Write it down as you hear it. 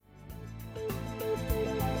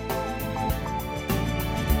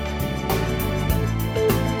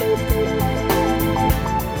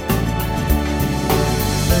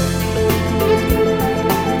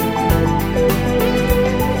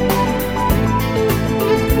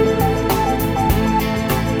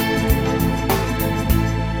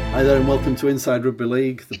and welcome to Inside Rugby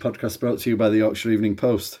League, the podcast brought to you by the Yorkshire Evening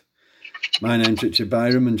Post. My name's Richard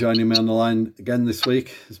Byram, and joining me on the line again this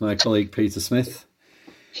week is my colleague Peter Smith.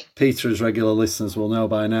 Peter, as regular listeners will know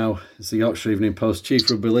by now, is the Yorkshire Evening Post chief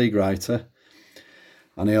rugby league writer,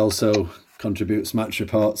 and he also contributes match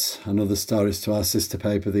reports and other stories to our sister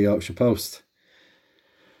paper, the Yorkshire Post.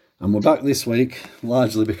 And we're back this week,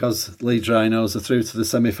 largely because Leeds Rhinos are through to the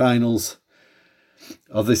semi-finals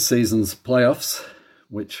of this season's playoffs,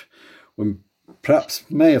 which we perhaps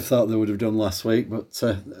may have thought they would have done last week, but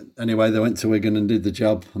anyway, they went to Wigan and did the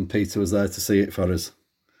job, and Peter was there to see it for us.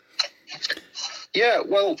 Yeah,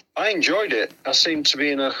 well, I enjoyed it. I seem to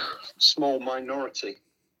be in a small minority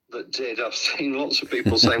that did. I've seen lots of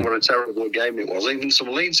people saying what a terrible game it was, even some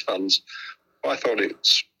Leeds fans. I thought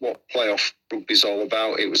it's what playoff rugby's all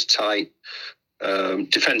about. It was tight.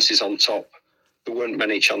 Defence is on top. There weren't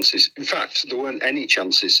many chances. In fact, there weren't any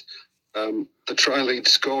chances. The try lead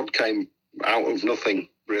scored came out of nothing,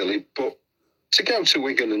 really. But to go to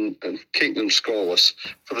Wigan and keep them scoreless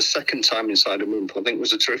for the second time inside a month, I think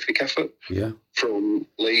was a terrific effort from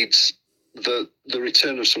Leeds. The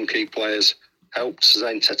return of some key players helped,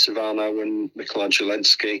 Zane Tetevano and Mikola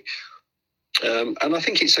Jelensky. And I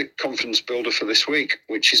think it's a confidence builder for this week,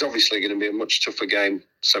 which is obviously going to be a much tougher game,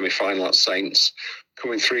 semi-final at Saints,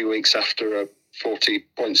 coming 3 weeks after a 40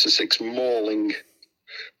 points to 6 mauling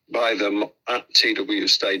by them at TW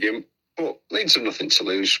Stadium. But Leeds have nothing to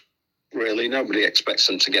lose, really. Nobody expects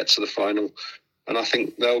them to get to the final. And I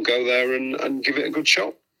think they'll go there and give it a good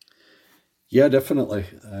shot. Yeah, definitely.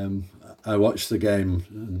 I watched the game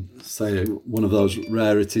and say one of those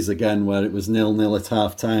rarities again where it was 0-0 at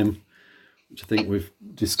half-time, which I think we've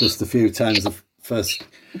discussed a few times. The first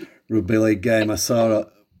rugby league game I saw,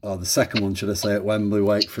 or the second one, should I say, at Wembley,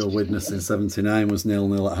 Wakefield Widnes in 79 was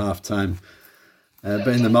 0-0 at half-time. But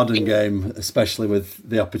in the modern game, especially with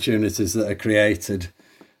the opportunities that are created,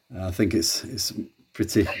 I think it's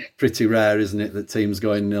pretty rare, isn't it, that teams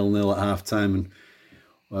going 0-0 at half-time.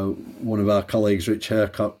 And one of our colleagues, Rich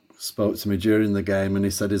Hercock, spoke to me during the game and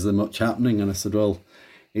he said, "Is there much happening?" And I said, "Well,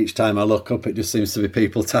 each time I look up, it just seems to be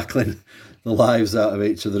people tackling the lives out of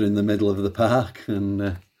each other in the middle of the park."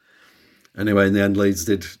 And anyway, in the end, Leeds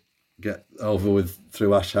did get over with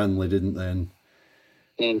through Ash Hanley, didn't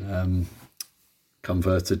they? And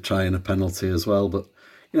converted try and a penalty as well. But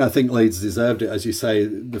I think Leeds deserved it, as you say.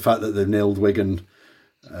 The fact that they nilled Wigan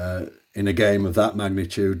in a game of that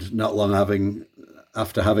magnitude, not long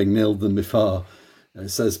after having nilled them before, it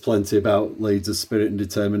says plenty about Leeds' spirit and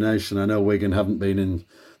determination. I know Wigan haven't been in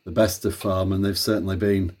the best of form, and they've certainly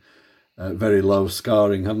been very low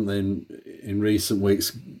scoring, haven't they, in recent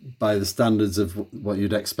weeks, by the standards of what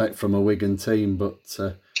you'd expect from a Wigan team. But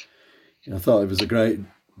I thought it was a great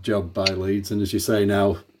job by Leeds, and as you say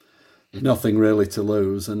now, nothing really to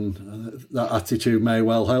lose, and that attitude may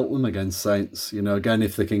well help them against Saints. Again,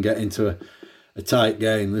 if they can get into a tight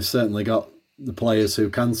game, they've certainly got the players who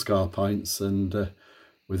can score points, and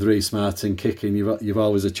with Reece Martin kicking, you've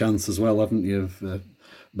always a chance as well, haven't you, of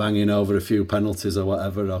banging over a few penalties or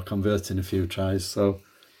whatever, or converting a few tries. So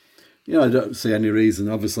I don't see any reason.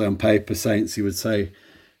 Obviously on paper, Saints, you would say,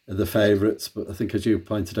 are the favourites, but I think, as you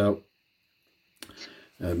pointed out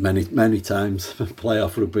many times,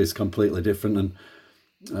 playoff rugby is completely different.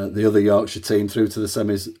 And the other Yorkshire team through to the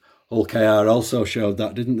semis, Hull KR, also showed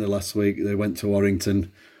that, didn't they, last week? They went to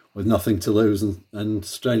Warrington with nothing to lose and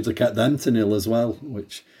strangely kept them to 0 as well,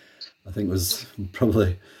 which I think was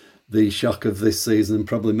probably the shock of this season, and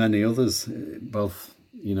probably many others. Both,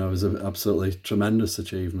 it was an absolutely tremendous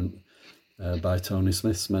achievement by Tony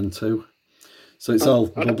Smith's men too. So it's all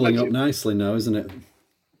bubbling up nicely now, isn't it?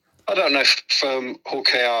 I don't know if Hull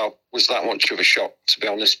KR was that much of a shock, to be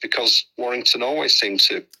honest, because Warrington always seemed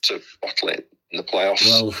to bottle it in the playoffs.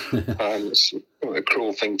 Well, it's a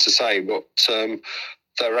cruel thing to say, but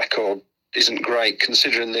their record isn't great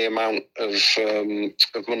considering the amount of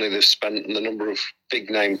money they've spent and the number of big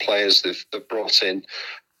name players they've brought in.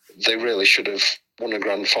 They really should have won a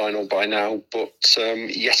grand final by now, but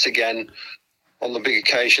yet again, on the big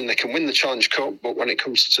occasion, they can win the Challenge Cup, but when it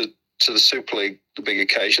comes to the Super League, the big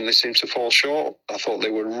occasion, they seem to fall short. I thought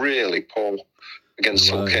they were really poor against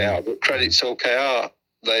Hull KR, but credit to Hull KR,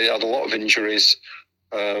 they had a lot of injuries.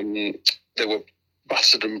 They were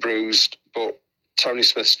battered and bruised, but Tony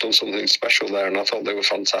Smith's done something special there, and I thought they were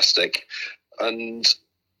fantastic and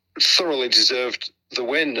thoroughly deserved the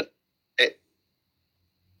win. It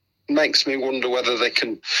makes me wonder whether they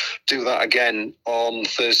can do that again on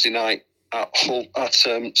Thursday night at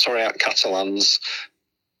Catalans.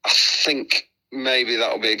 I think maybe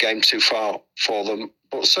that'll be a game too far for them,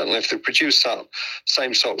 but certainly if they produce that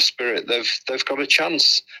same sort of spirit, they've got a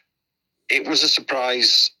chance. it was a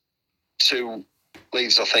surprise to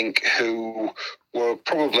Leeds, I think, who were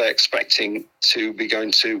probably expecting to be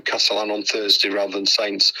going to Catalan on Thursday rather than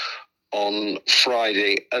Saints on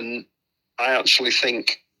Friday. And I actually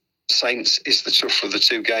think Saints is the tougher of the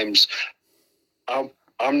two games.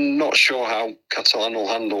 I'm not sure how Catalan will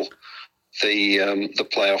handle the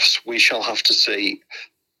playoffs. We shall have to see.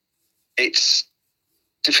 It's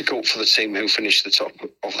difficult for the team who finished the top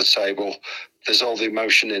of the table. There's all the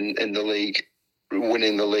emotion in the league,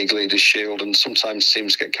 winning the League Leaders' Shield, and sometimes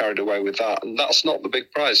teams get carried away with that. And that's not the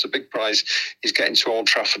big prize. The big prize is getting to Old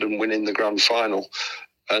Trafford and winning the grand final.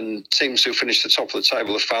 And teams who finished the top of the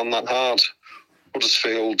table have found that hard.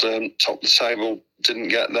 Huddersfield, top of the table, didn't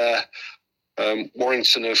get there.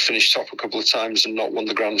 Warrington have finished top a couple of times and not won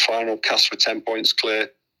the grand final. Cast were 10 points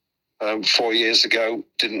clear 4 years ago,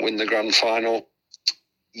 didn't win the grand final.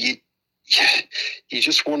 You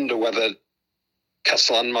just wonder whether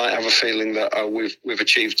Catalan might have a feeling that we've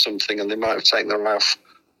achieved something, and they might have taken their eye off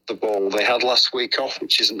the ball. They had last week off,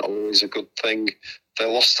 which isn't always a good thing. They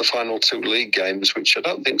lost the final 2 league games, which I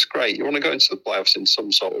don't think is great. You want to go into the playoffs in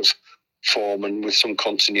some sort of form and with some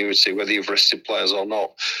continuity, whether you've rested players or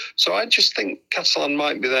not. So I just think Catalan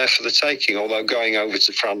might be there for the taking, although going over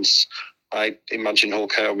to France, I imagine Hull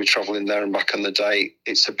KR will be travelling there and back on the day.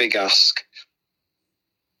 It's a big ask.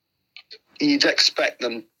 You'd expect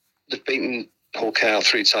them, they've beaten Hull KR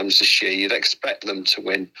 3 times this year, you'd expect them to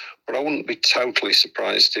win, but I wouldn't be totally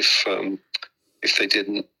surprised if they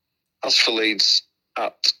didn't. As for Leeds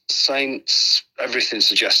at Saints, everything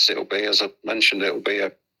suggests it'll be, as I mentioned, it'll be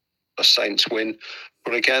a Saints win.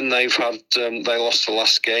 But again, they've had they lost the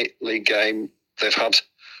last league game. They've had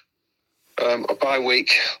a bye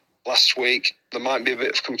week last week. There might be a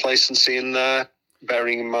bit of complacency in there,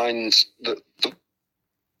 bearing in mind that the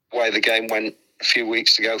way the game went a few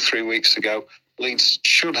weeks ago, 3 weeks ago. Leeds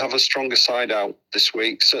should have a stronger side out this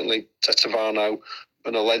week. Certainly Tetevano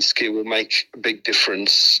and Oledzki will make a big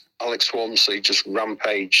difference. Alex Walmsley just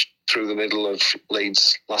rampaged through the middle of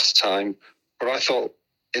Leeds last time. But I thought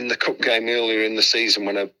in the cup game earlier in the season,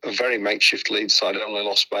 when a very makeshift Leeds side only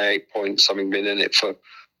lost by 8 points, having been in it for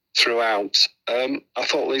throughout, I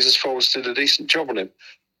thought Leeds' forwards did a decent job on him.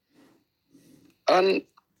 And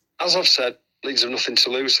as I've said, Leeds have nothing to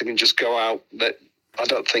lose. They can just go out. I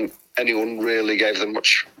don't think anyone really gave them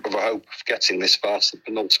much of a hope of getting this far to the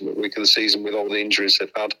penultimate week of the season with all the injuries they've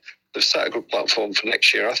had. They've set a good platform for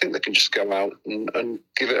next year. I think they can just go out and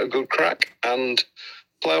give it a good crack. And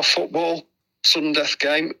playoff football, sudden death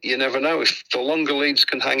game, you never know. If the longer Leeds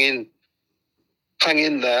can hang in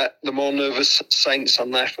there, the more nervous Saints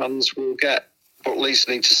and their fans will get. But Leeds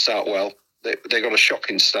need to start well. They got a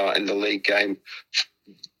shocking start in the league game.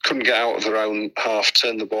 Couldn't get out of their own half,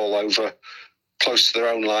 turned the ball over close to their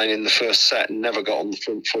own line in the first set and never got on the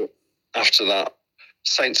front foot after that.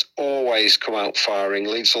 Saints always come out firing.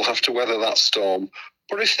 Leeds will have to weather that storm.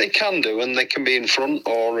 But if they can do, and they can be in front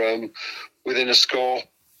or within a score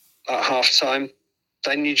at half-time,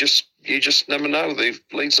 then you just never know.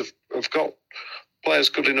 Leeds have got players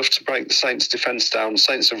good enough to break the Saints' defence down.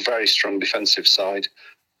 Saints are a very strong defensive side.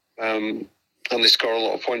 And they score a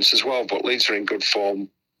lot of points as well. But Leeds are in good form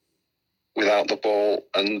without the ball,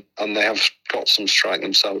 and they have got some strike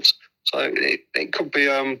themselves. So it could be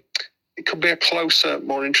a closer,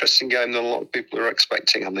 more interesting game than a lot of people are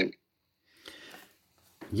expecting, I think.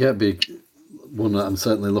 Yeah, big one that I'm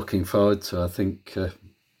certainly looking forward to. I think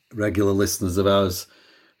regular listeners of ours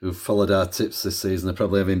who've followed our tips this season are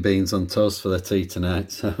probably having beans on toast for their tea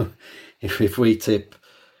tonight. So if we tip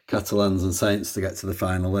Catalans and Saints to get to the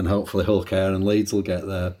final, then hopefully Hull KR and Leeds will get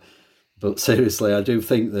there. But seriously, I do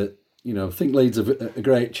think that, I think Leeds have a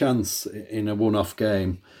great chance in a one-off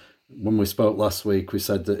game. When we spoke last week, we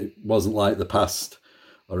said that it wasn't like the past,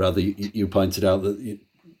 or rather you pointed out that it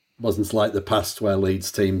wasn't like the past where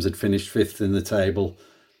Leeds teams had finished fifth in the table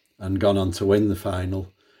and gone on to win the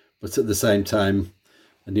final. But at the same time,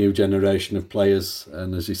 a new generation of players,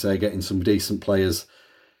 and as you say, getting some decent players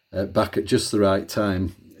back at just the right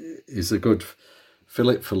time is a good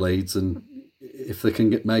fillip for Leeds. And if they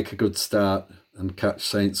can make a good start and catch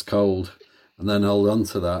Saints cold and then hold on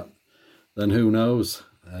to that, then who knows?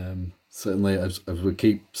 Certainly, as we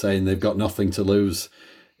keep saying, they've got nothing to lose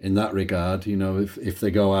in that regard. If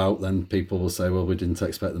they go out, then people will say, well, we didn't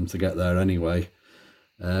expect them to get there anyway.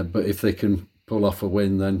 But if they can pull off a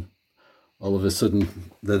win, then all of a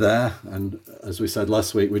sudden they're there. And as we said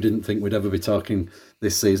last week, we didn't think we'd ever be talking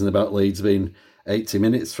this season about Leeds being 80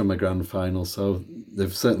 minutes from a grand final. So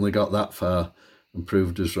they've certainly got that far and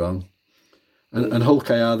proved us wrong. And Hull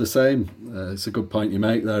KR the same. It's a good point you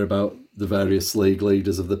make there about the various league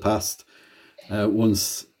leaders of the past.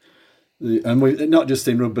 Once And we not just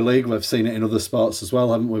in rugby league, we've seen it in other sports as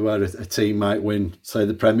well, haven't we? Where a team might win, say,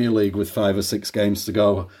 the Premier League with 5 or 6 games to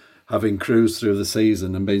go, having cruised through the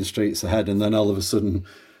season and being streets ahead, and then all of a sudden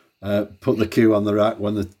put the cue on the rack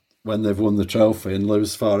when they've won the trophy and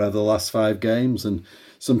lose 4 out of the last 5 games. And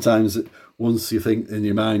sometimes once you think in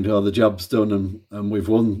your mind, oh, the job's done and we've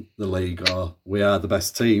won the league or we are the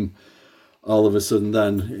best team, all of a sudden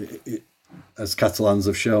then, as Catalans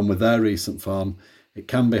have shown with their recent form, it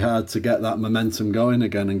can be hard to get that momentum going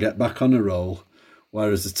again and get back on a roll.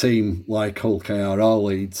 Whereas a team like Hull KR or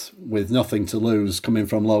Leeds, with nothing to lose, coming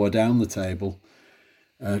from lower down the table,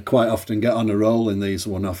 quite often get on a roll in these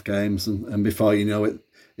one-off games. And before you know it,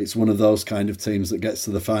 it's one of those kind of teams that gets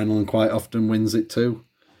to the final and quite often wins it too,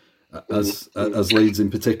 as Leeds in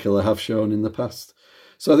particular have shown in the past.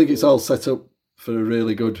 So I think it's all set up for a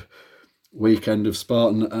really good weekend of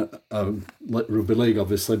sport and rugby league,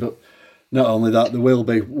 obviously, but not only that, there will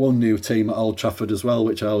be one new team at Old Trafford as well,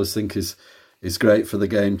 which I always think is great for the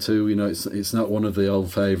game too. You know, it's not one of the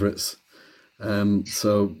old favourites.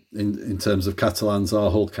 So in terms of Catalans or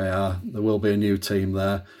Hull KR, there will be a new team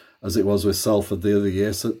there, as it was with Salford the other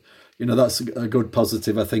year. So, you know, that's a good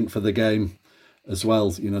positive, I think, for the game as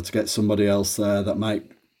well, you know, to get somebody else there that might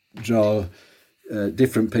draw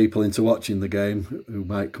different people into watching the game who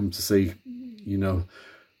might come to see, you know,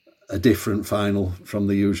 a different final from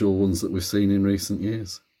the usual ones that we've seen in recent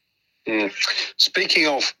years. Speaking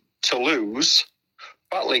of Toulouse,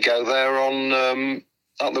 Batley go there on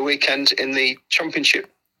at the weekend in the Championship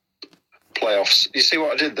playoffs. You see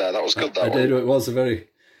what I did there? That was good. I did. It was a very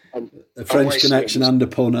a French connection and a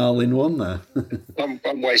pun all in one there.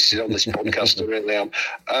 I'm wasted on this podcast, I really am.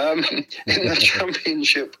 In the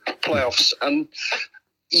Championship playoffs, and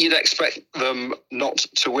you'd expect them not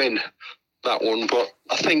to win that one, but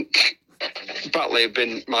I think Batley have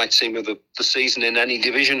been my team of the season in any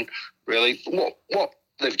division, really. What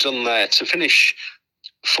they've done there to finish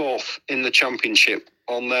 4th in the Championship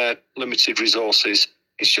on their limited resources,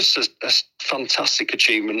 it's just a fantastic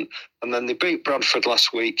achievement. And then they beat Bradford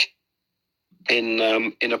last week in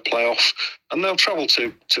a playoff, and they'll travel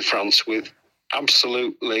to France with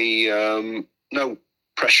absolutely no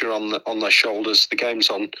pressure on their shoulders. The game's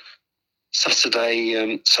on Saturday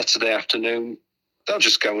afternoon. They'll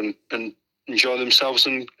just go and enjoy themselves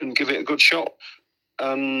and give it a good shot.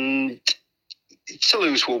 And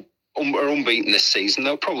Toulouse are unbeaten this season.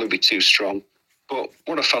 They'll probably be too strong. But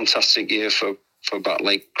what a fantastic year for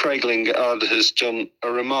Batley. Craig Lingard has done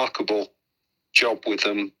a remarkable job with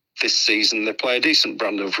them this season. They play a decent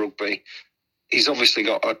brand of rugby. He's obviously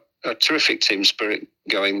got a terrific team spirit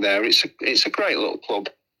going there. It's a great little club,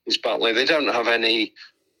 is Batley. They don't have any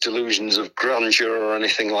delusions of grandeur or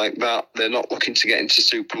anything like that. They're not looking to get into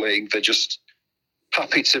Super League. They're just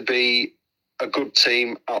happy to be a good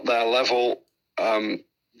team at their level.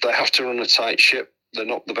 They have to run a tight ship. They're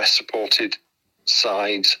not the best supported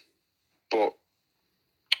side, but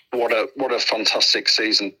what a fantastic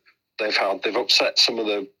season they've had. They've upset some of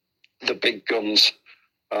the big guns.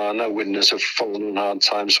 I know Widnes have fallen on hard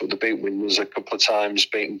times, but they beat Widnes a couple of times,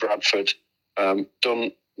 beaten Bradford, won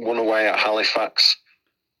away at Halifax.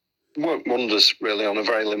 Worked wonders, really, on a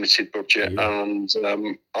very limited budget. Yeah. And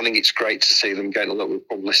I think it's great to see them getting a little bit of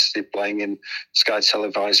publicity, playing in Sky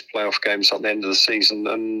televised playoff games at the end of the season.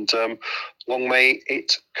 And long may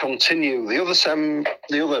it continue. The other semi-final,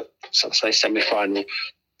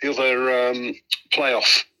 the other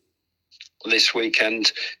playoff this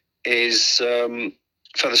weekend is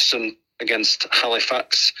Featherstone against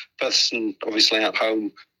Halifax. Featherstone obviously at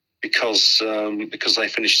home because they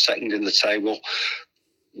finished second in the table.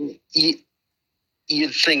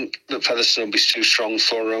 You'd think that Featherstone will be too strong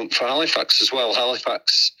for Halifax as well.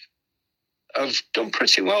 Halifax have done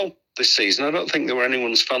pretty well this season. I don't think there were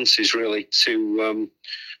anyone's fancies really to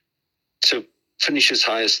finish as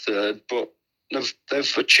high as third, but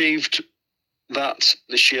they've achieved that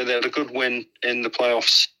this year. They had a good win in the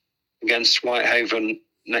playoffs against Whitehaven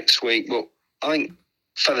next week, but I think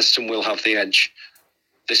Featherstone will have the edge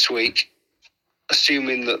this week,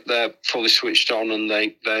 assuming that they're fully switched on and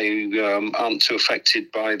they aren't too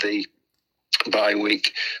affected by the bye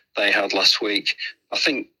week they had last week. I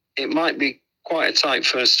think it might be quite a tight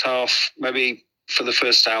first half, maybe for the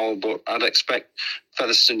first hour, but I'd expect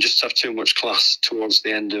Featherstone just to have too much class towards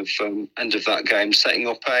the end of that game, setting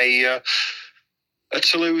up a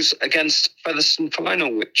Toulouse against Featherstone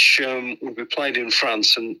final, which will be played in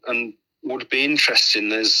France and would be interesting.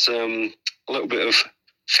 There's a little bit of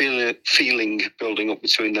feeling building up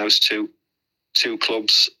between those two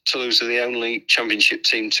clubs. Toulouse are the only championship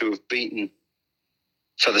team to have beaten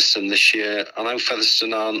Featherstone this year. I know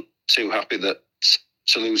Featherstone aren't too happy that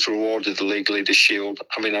Toulouse were awarded the League Leaders Shield,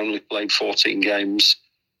 having only played 14 games,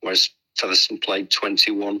 whereas Featherstone played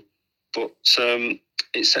 21. But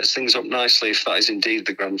it sets things up nicely if that is indeed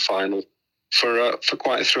the grand final for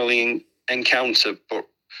quite a thrilling encounter. But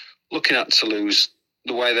looking at Toulouse,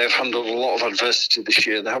 the way they've handled a lot of adversity this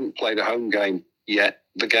year, they haven't played a home game yet.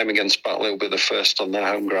 The game against Batley will be the first on their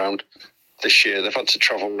home ground this year. They've had to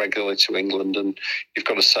travel regularly to England, and you've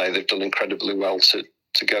got to say they've done incredibly well to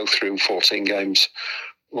go through 14 games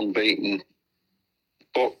unbeaten.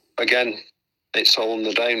 But again, it's all on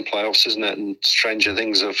the day in playoffs, isn't it? And stranger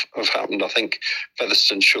things have happened. I think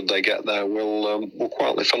Featherstone, should they get there, will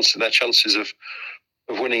quietly fancy their chances of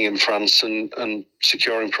winning in France and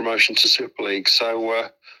securing promotion to Super League. So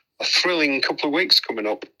a thrilling couple of weeks coming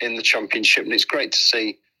up in the Championship, and it's great to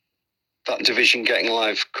see that division getting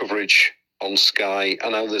live coverage on Sky. I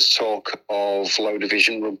know there's talk of low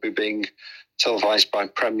division rugby being televised by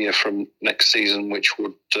Premier from next season, which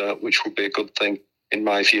would be a good thing in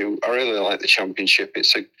my view. I really like the Championship.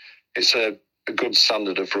 It's a good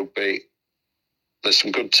standard of rugby. There's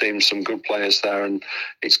some good teams, some good players there, and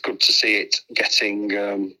it's good to see it getting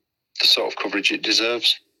the sort of coverage it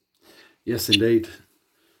deserves. Yes, indeed.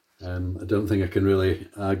 I don't think I can really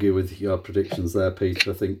argue with your predictions there,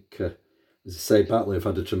 Peter. I think, as you say, Batley have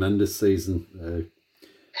had a tremendous season.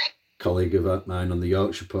 A colleague of mine on the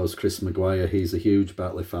Yorkshire Post, Chris Maguire, he's a huge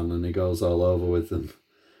Batley fan and he goes all over with them.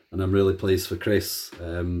 And I'm really pleased for Chris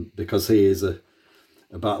because he is a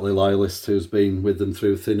Batley loyalist who's been with them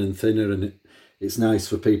through thin and thinner, and it's nice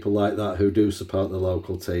for people like that who do support the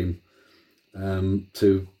local team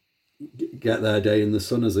to get their day in the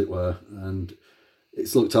sun, as it were. And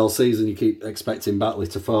it's looked all season, you keep expecting Batley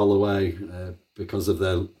to fall away because of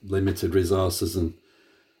their limited resources and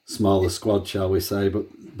smaller squad, shall we say.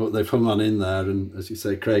 But they've hung on in there, and as you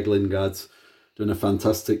say, Craig Lingard's done a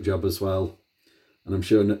fantastic job as well. And I'm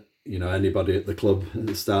sure anybody at the club at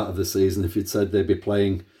the start of the season, if you'd said they'd be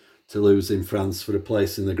playing Toulouse in France for a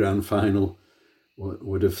place in the grand final,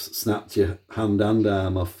 would have snapped your hand and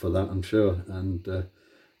arm off for that, I'm sure. And a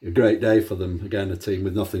great day for them. Again, a team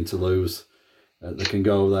with nothing to lose. They can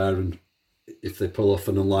go there, and if they pull off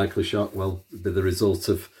an unlikely shot, well, it'll be the result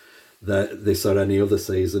of this or any other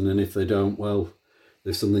season. And if they don't, well,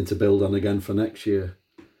 there's something to build on again for next year.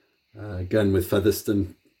 Again, with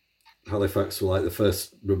Featherstone, Halifax were like the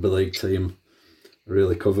first rugby league team I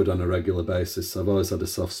really covered on a regular basis. I've always had a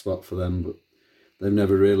soft spot for them, but they've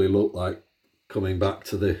never really looked like coming back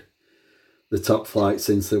to the top flight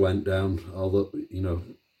since they went down. Although,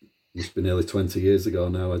 must be nearly 20 years ago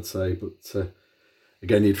now, I'd say. But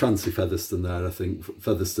again, you'd fancy Featherstone there. I think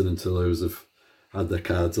Featherstone and Toulouse have had their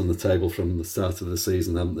cards on the table from the start of the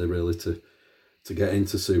season, haven't they, really, to get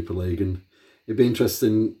into Super League. And it'd be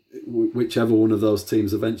interesting, whichever one of those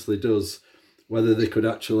teams eventually does, whether they could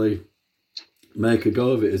actually make a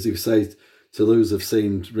go of it. As you say, Toulouse have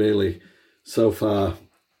seemed really so far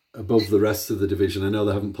above the rest of the division. I know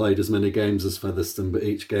they haven't played as many games as Featherstone, but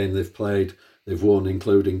each game they've played, they've won,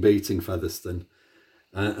 including beating Featherstone.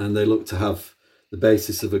 And they look to have the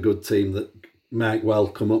basis of a good team that might well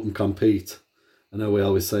come up and compete. I know we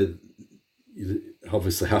always say you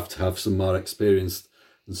obviously have to have some more experienced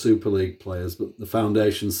than Super League players, but the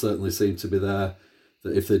foundations certainly seem to be there,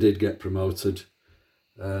 that if they did get promoted,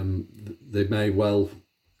 they may well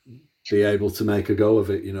be able to make a go of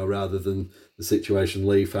it, rather than the situation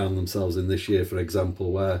Leigh found themselves in this year, for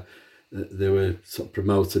example, where they were sort of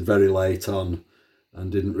promoted very late on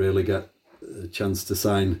and didn't really get a chance to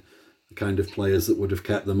sign the kind of players that would have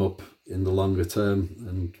kept them up in the longer term,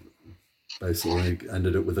 and basically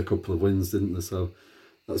ended up with a couple of wins, didn't they? So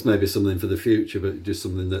that's maybe something for the future, but just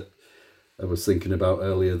something that I was thinking about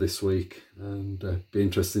earlier this week, and be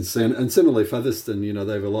interesting to see. And similarly, Featherstone,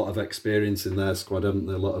 they have a lot of experience in their squad, haven't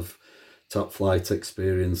they? A lot of top flight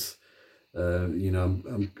experience.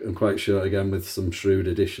 I'm quite sure, again, with some shrewd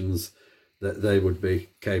additions, that they would be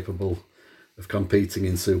capable of competing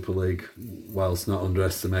in Super League, whilst not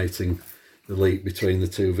underestimating the leap between the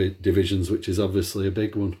two divisions, which is obviously a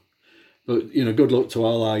big one. But, good luck to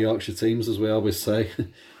all our Yorkshire teams, as we always say.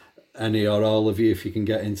 Any or all of you, if you can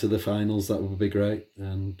get into the finals, that would be great.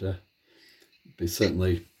 And be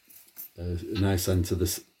certainly a nice end to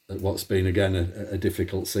this, what's been, again, a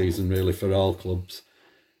difficult season, really, for all clubs.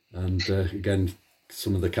 And, again,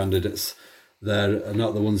 some of the candidates there are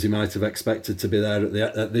not the ones you might have expected to be there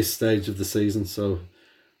at this stage of the season. So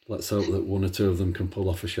let's hope that one or two of them can pull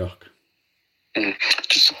off a shock.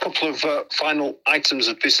 Just a couple of final items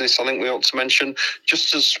of business I think we ought to mention.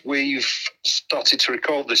 Just as we've started to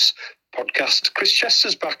record this podcast, Chris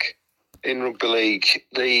Chester's back in Rugby League.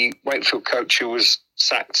 The Wakefield coach who was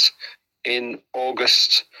sacked in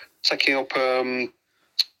August, taking up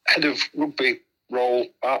head of rugby role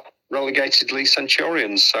at relegated Leigh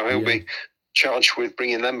Centurions. So he'll be charged with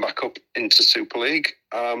bringing them back up into Super League.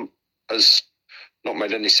 Has not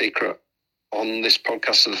made any secret on this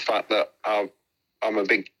podcast of the fact that I'm a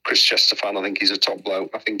big Chris Chester fan. I think he's a top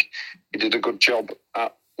bloke. I think he did a good job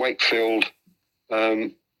at Wakefield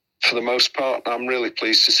for the most part. I'm really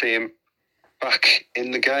pleased to see him back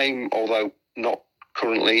in the game, although not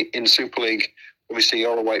currently in Super League. Obviously,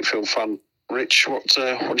 you're a Wakefield fan. Rich, what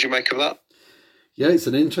do you make of that? Yeah, it's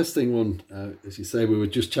an interesting one. As you say, we were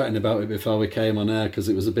just chatting about it before we came on air because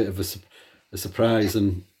it was a bit of a surprise,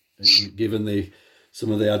 and given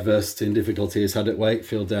some of the adversity and difficulty he's had at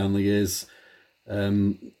Wakefield down the years,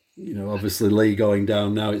 obviously Leigh going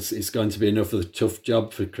down now, it's going to be enough of a tough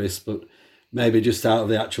job for Chris, but maybe just out of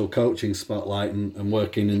the actual coaching spotlight and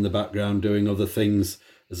working in the background, doing other things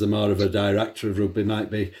as a more of a director of rugby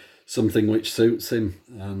might be something which suits him.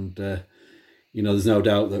 And there's no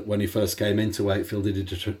doubt that when he first came into Wakefield, he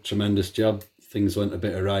did a tremendous job. Things went a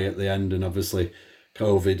bit awry at the end, and obviously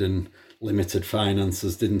COVID and limited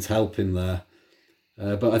finances didn't help him there.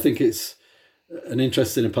 But I think it's an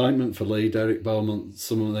interesting appointment for Leigh. Derek Beaumont,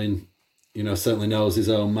 something, certainly knows his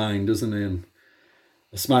own mind, doesn't he? And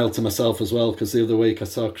I smiled to myself as well, because the other week I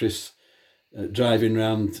saw Chris driving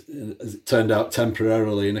round, as it turned out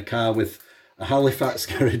temporarily, in a car with a Halifax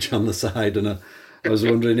garage on the side, and I was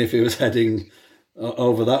wondering if he was heading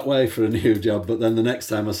over that way for a new job. But then the next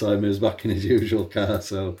time I saw him, he was back in his usual car.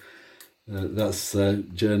 So that's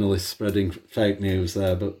journalists spreading fake news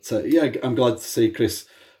there. But I'm glad to see Chris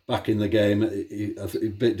back in the game. A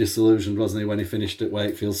bit disillusioned, wasn't he, when he finished at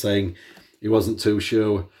Wakefield, saying he wasn't too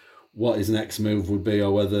sure what his next move would be,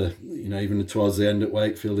 or whether, even towards the end at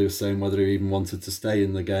Wakefield, he was saying whether he even wanted to stay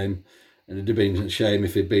in the game. And it'd have been a shame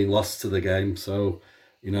if he'd been lost to the game. So,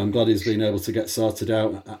 I'm glad he's been able to get sorted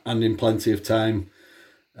out, and in plenty of time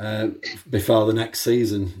before the next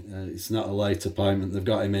season. It's not a late appointment. They've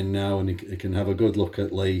got him in now, and he can have a good look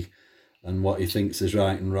at Leigh and what he thinks is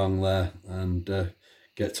right and wrong there, and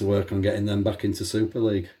get to work on getting them back into Super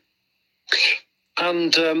League.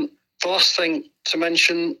 And the last thing to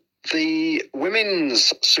mention, the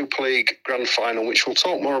Women's Super League Grand Final, which we'll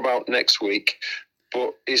talk more about next week,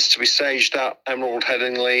 but is to be staged at Emerald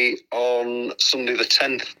Headingley on Sunday the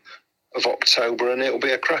 10th of October, and it'll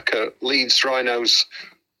be a cracker. Leeds Rhinos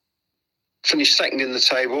finished second in the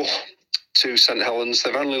table to St Helens.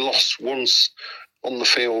 They've only lost once on the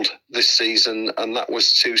field this season, and that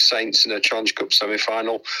was to Saints in a Challenge Cup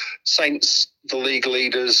semi-final. Saints, the league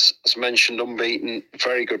leaders, as mentioned, unbeaten,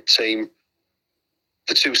 very good team.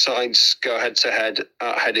 The two sides go head-to-head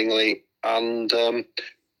at Headingley, and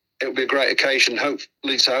it'll be a great occasion.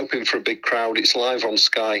 Leeds are hoping for a big crowd. It's live on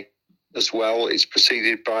Sky as well. It's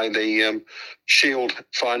preceded by the Shield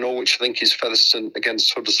final, which I think is Featherstone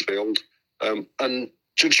against Huddersfield. And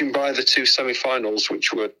judging by the two semi-finals,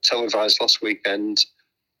 which were televised last weekend,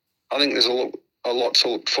 I think there's a lot to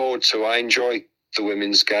look forward to. I enjoy the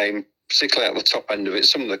women's game, particularly at the top end of it.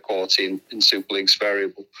 Some of the quality in Super League's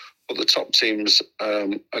variable, but the top teams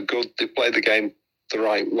are good. They play the game the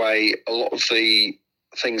right way. A lot of the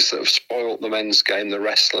things that have spoiled the men's game, the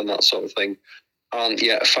wrestling, that sort of thing, aren't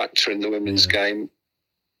yet a factor in the women's game.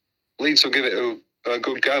 Leeds will give it a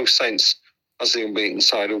good go. Saints, as the unbeaten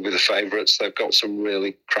side, will be the favourites. They've got some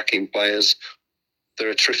really cracking players. They're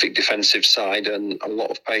a terrific defensive side and a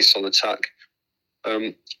lot of pace on attack.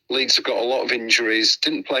 Leeds have got a lot of injuries,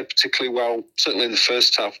 didn't play particularly well, certainly in the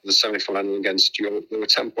first half of the semi-final against York. They were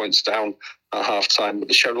 10 points down at half-time, but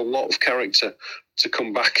they showed a lot of character to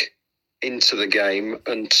come back into the game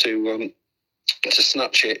and to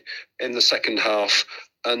snatch it in the second half.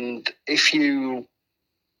 And if you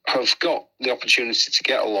have got the opportunity to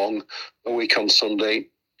get along a week on Sunday,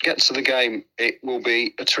 get to the game. It will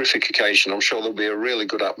be a terrific occasion. I'm sure there'll be a really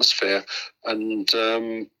good atmosphere, and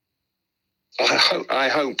I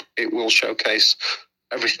hope it will showcase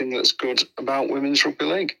everything that's good about Women's Rugby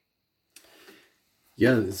League.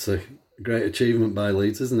 Yeah, it's a great achievement by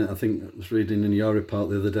Leeds, isn't it? I think I was reading in your report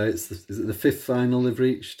the other day, is it the fifth final they've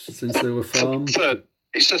reached since they were formed? Third.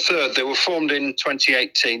 It's the third. They were formed in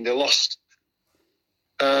 2018. They lost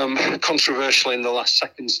controversially in the last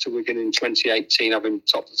seconds to Wigan in 2018, having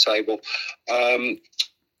topped the table.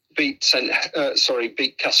 Beat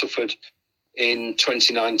Castleford in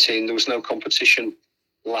 2019. There was no competition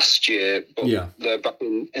last year, but they're back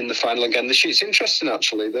in the final again this year. It's interesting,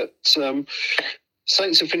 actually, that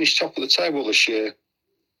Saints have finished top of the table this year,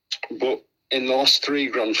 but in the last three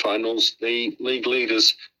grand finals, the league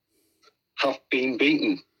leaders have been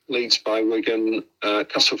beaten. Leeds by Wigan,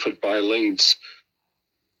 Castleford by Leeds.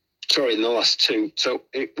 Sorry, in the last two. So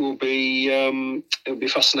it'll be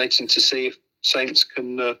fascinating to see if Saints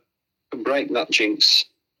can break that jinx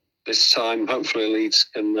this time. Hopefully, Leeds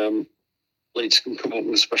can come up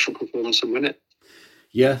with a special performance and win it.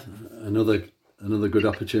 Yeah, another good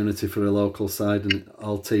opportunity for a local side, and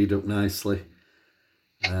all teed up nicely.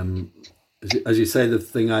 As you say, the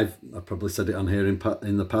thing I probably said it on here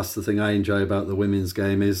in the past. The thing I enjoy about the women's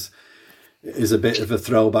game is a bit of a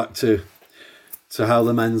throwback to how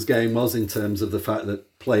the men's game was, in terms of the fact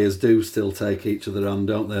that players do still take each other on,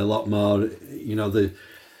 don't they? A lot more,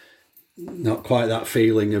 not quite that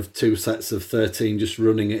feeling of two sets of 13 just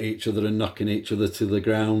running at each other and knocking each other to the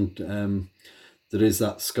ground. There is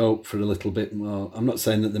that scope for a little bit more. I'm not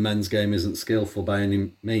saying that the men's game isn't skillful by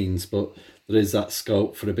any means, but there is that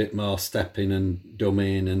scope for a bit more stepping and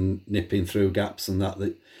dummying and nipping through gaps and that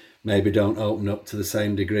maybe don't open up to the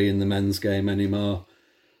same degree in the men's game anymore.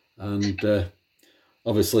 And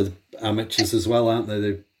obviously the amateurs as well, aren't they?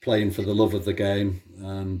 They're playing for the love of the game,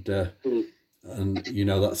 and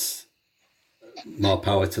that's more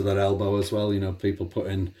power to their elbow as well. People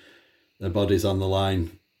putting their bodies on the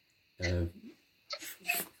line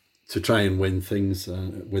to try and win things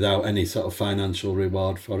without any sort of financial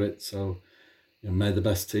reward for it. So, may the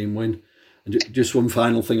best team win. And just one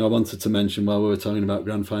final thing I wanted to mention while we were talking about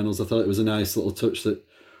grand finals. I thought it was a nice little touch that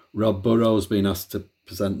Rob Burrows been asked to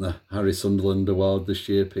present the Harry Sunderland Award this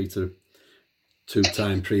year. Peter,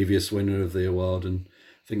 two-time previous winner of the award, and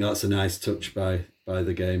I think that's a nice touch by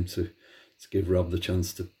the game to give Rob the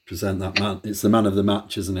chance to present that man. It's the man of the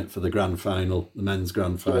match, isn't it, for the grand final, the men's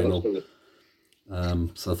grand final.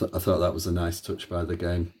 So I thought that was a nice touch by the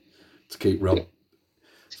game to keep Rob's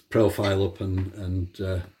profile up and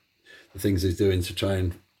the things he's doing to try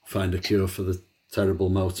and find a cure for the terrible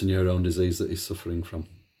motor neurone disease that he's suffering from.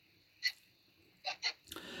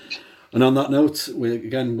 And on that note,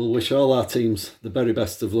 we'll wish all our teams the very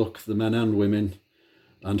best of luck, the men and women,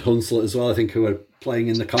 and Hunslet as well, I think, who are playing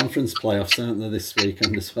in the conference playoffs, aren't they, this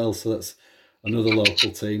weekend as well? So that's another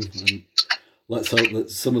local team. And let's hope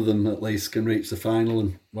that some of them at least can reach the final.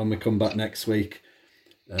 And when we come back next week,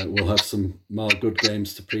 we'll have some more good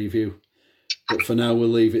games to preview. But for now, we'll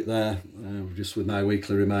leave it there, just with my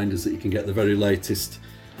weekly reminders that you can get the very latest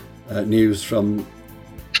news from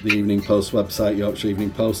the Evening Post website,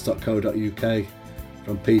 yorkshireeveningpost.co.uk,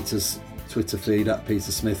 from Peter's Twitter feed at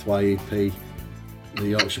Peter Smith YEP, the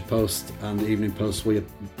Yorkshire Post and the Evening Post we have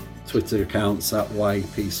Twitter accounts at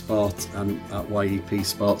YEP Sport and at YEP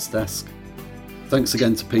Sports Desk. Thanks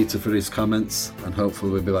again to Peter for his comments, and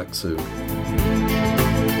hopefully we'll be back soon.